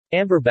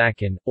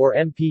Amberbaken, or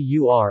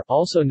Mpur,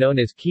 also known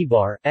as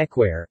Kibar,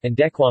 Ekware, and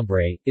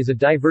Dekwambre, is a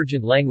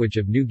divergent language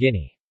of New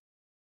Guinea.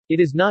 It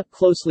is not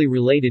closely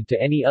related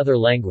to any other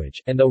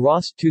language, and though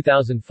Ross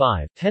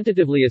 2005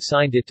 tentatively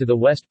assigned it to the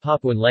West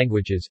Papuan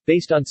languages,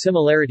 based on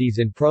similarities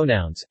in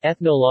pronouns,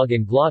 Ethnologue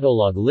and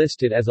Glottologue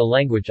list it as a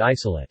language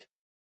isolate.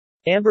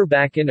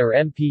 Amberbaken or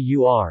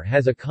Mpur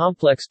has a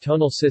complex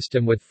tonal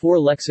system with 4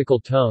 lexical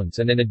tones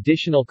and an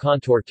additional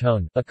contour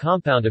tone, a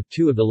compound of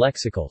 2 of the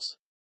lexicals.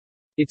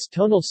 Its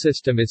tonal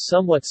system is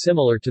somewhat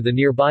similar to the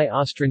nearby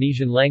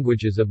Austronesian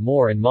languages of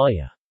Moor and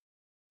Maya.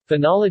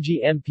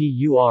 Phonology: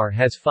 Mpur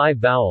has 5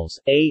 vowels,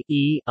 a,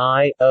 e,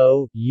 I,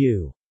 o,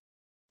 u.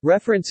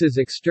 References: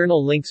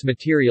 external links.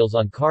 Materials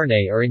on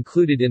Carnet are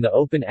included in the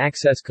open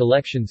access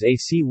collections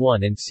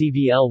AC1 and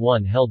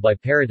CVL1 held by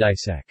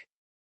Paradisec.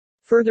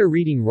 Further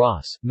reading: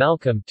 Ross,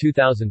 Malcolm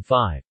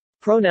 2005.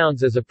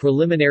 Pronouns as a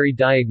Preliminary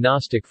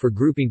Diagnostic for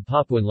Grouping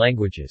Papuan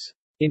Languages.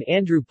 In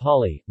Andrew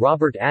Pawley,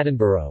 Robert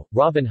Attenborough,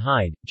 Robin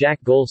Hyde,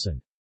 Jack Golson.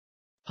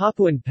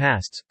 Papuan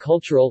Pasts,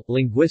 Cultural,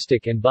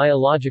 Linguistic and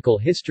Biological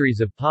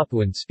Histories of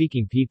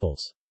Papuan-Speaking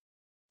Peoples.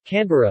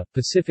 Canberra,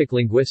 Pacific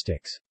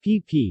Linguistics.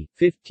 pp.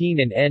 15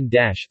 and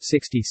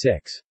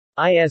n-66.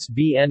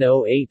 ISBN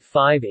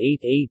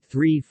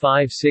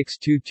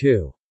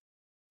 0858835622.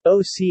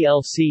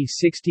 OCLC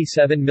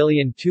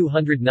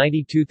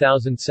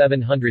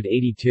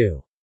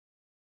 67292782.